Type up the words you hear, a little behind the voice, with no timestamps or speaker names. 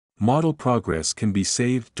Model progress can be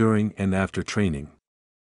saved during and after training.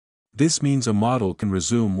 This means a model can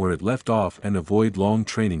resume where it left off and avoid long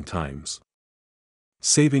training times.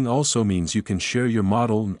 Saving also means you can share your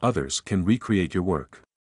model and others can recreate your work.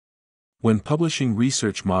 When publishing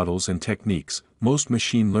research models and techniques, most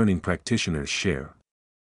machine learning practitioners share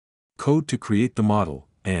code to create the model,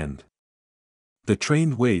 and the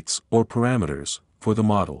trained weights or parameters for the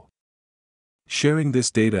model. Sharing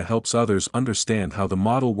this data helps others understand how the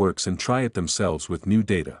model works and try it themselves with new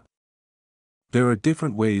data. There are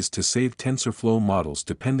different ways to save TensorFlow models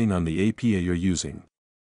depending on the API you're using.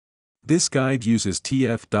 This guide uses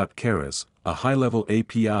tf.keras, a high-level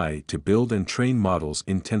API to build and train models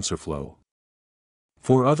in TensorFlow.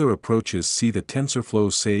 For other approaches, see the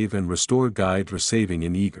TensorFlow Save and Restore guide for saving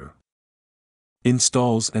in eager.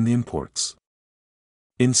 Installs and imports.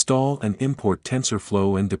 Install and import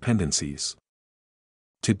TensorFlow and dependencies.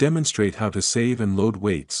 To demonstrate how to save and load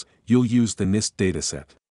weights, you'll use the NIST dataset.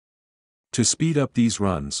 To speed up these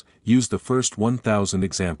runs, use the first 1000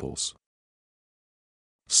 examples.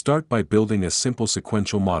 Start by building a simple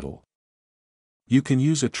sequential model. You can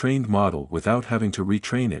use a trained model without having to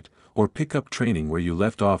retrain it, or pick up training where you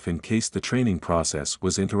left off in case the training process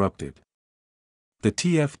was interrupted. The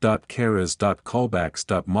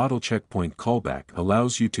tf.keras.callbacks.modelCheckpoint callback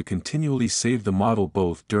allows you to continually save the model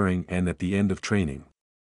both during and at the end of training.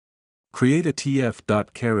 Create a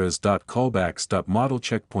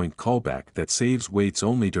tf.keras.callbacks.modelCheckpoint callback that saves weights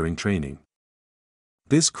only during training.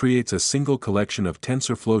 This creates a single collection of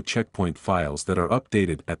TensorFlow checkpoint files that are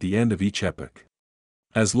updated at the end of each epoch.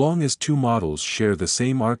 As long as two models share the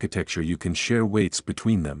same architecture, you can share weights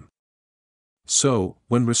between them. So,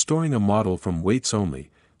 when restoring a model from weights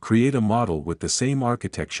only, create a model with the same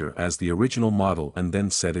architecture as the original model and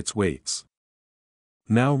then set its weights.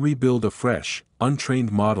 Now rebuild a fresh,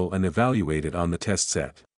 untrained model and evaluate it on the test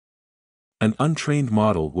set. An untrained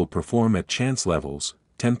model will perform at chance levels,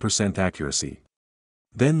 10% accuracy.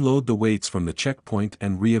 Then load the weights from the checkpoint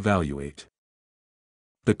and re-evaluate.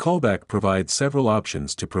 The callback provides several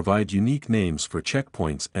options to provide unique names for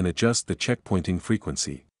checkpoints and adjust the checkpointing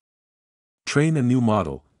frequency. Train a new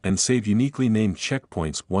model, and save uniquely named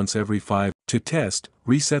checkpoints once every 5. To test,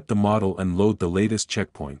 reset the model and load the latest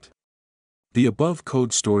checkpoint. The above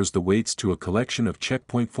code stores the weights to a collection of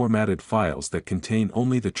checkpoint formatted files that contain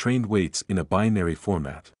only the trained weights in a binary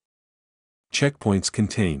format. Checkpoints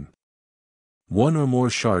contain one or more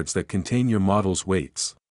shards that contain your model's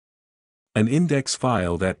weights. An index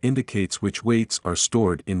file that indicates which weights are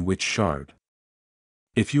stored in which shard.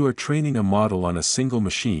 If you are training a model on a single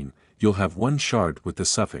machine, you'll have one shard with the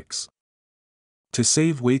suffix. To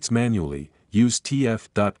save weights manually, use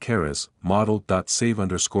tf.keras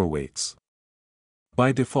model.save_weights.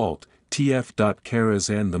 By default, tf.keras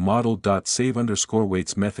and the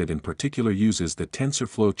model.save_weights method in particular uses the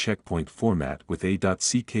TensorFlow checkpoint format with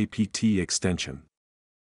a.ckpt extension.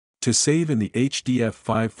 To save in the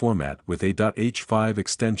HDF5 format with a.h5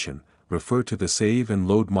 extension, refer to the Save and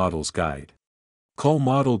Load Models guide. Call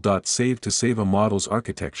model.save to save a model's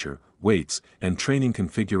architecture, weights, and training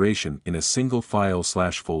configuration in a single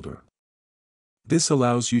file/folder. This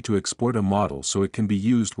allows you to export a model so it can be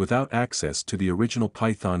used without access to the original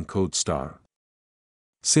Python code star.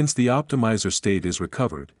 Since the optimizer state is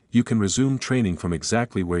recovered, you can resume training from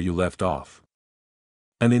exactly where you left off.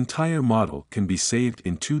 An entire model can be saved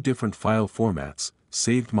in two different file formats,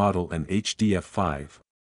 saved model and HDF5.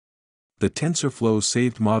 The TensorFlow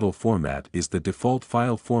saved model format is the default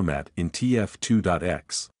file format in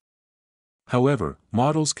tf2.x. However,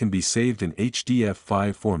 models can be saved in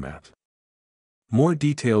HDF5 format. More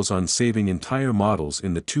details on saving entire models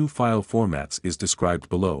in the two file formats is described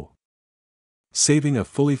below. Saving a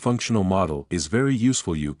fully functional model is very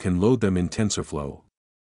useful. You can load them in TensorFlow.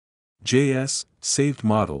 JS, saved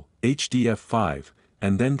model, HDF5,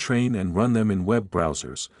 and then train and run them in web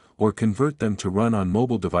browsers, or convert them to run on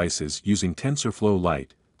mobile devices using TensorFlow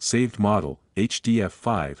Lite. Saved model,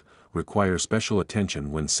 HDF5, require special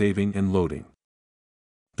attention when saving and loading.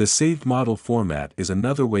 The saved model format is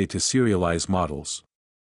another way to serialize models.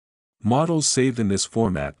 Models saved in this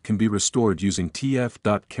format can be restored using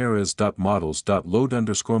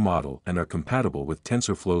tf.keras.models.load_model and are compatible with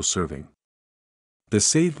TensorFlow serving. The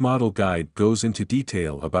saved model guide goes into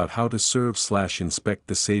detail about how to serve/inspect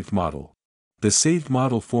the saved model. The saved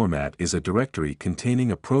model format is a directory containing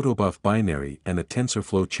a protobuf binary and a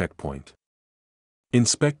TensorFlow checkpoint.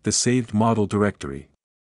 Inspect the saved model directory.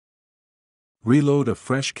 Reload a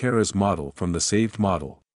fresh Keras model from the saved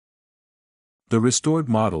model. The restored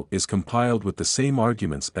model is compiled with the same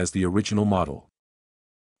arguments as the original model.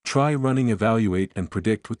 Try running evaluate and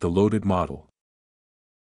predict with the loaded model.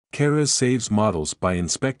 Keras saves models by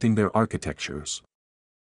inspecting their architectures.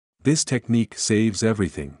 This technique saves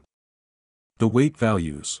everything. The weight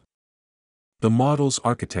values. The model's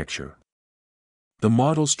architecture. The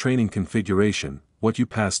model's training configuration, what you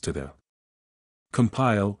pass to the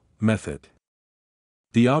compile method.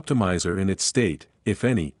 The optimizer in its state, if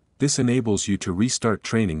any, this enables you to restart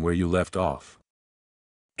training where you left off.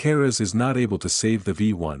 Keras is not able to save the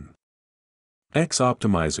v1 x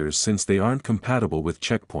optimizers since they aren't compatible with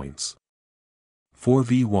checkpoints. For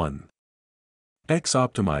v1 x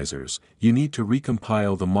optimizers, you need to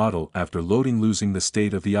recompile the model after loading, losing the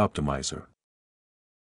state of the optimizer.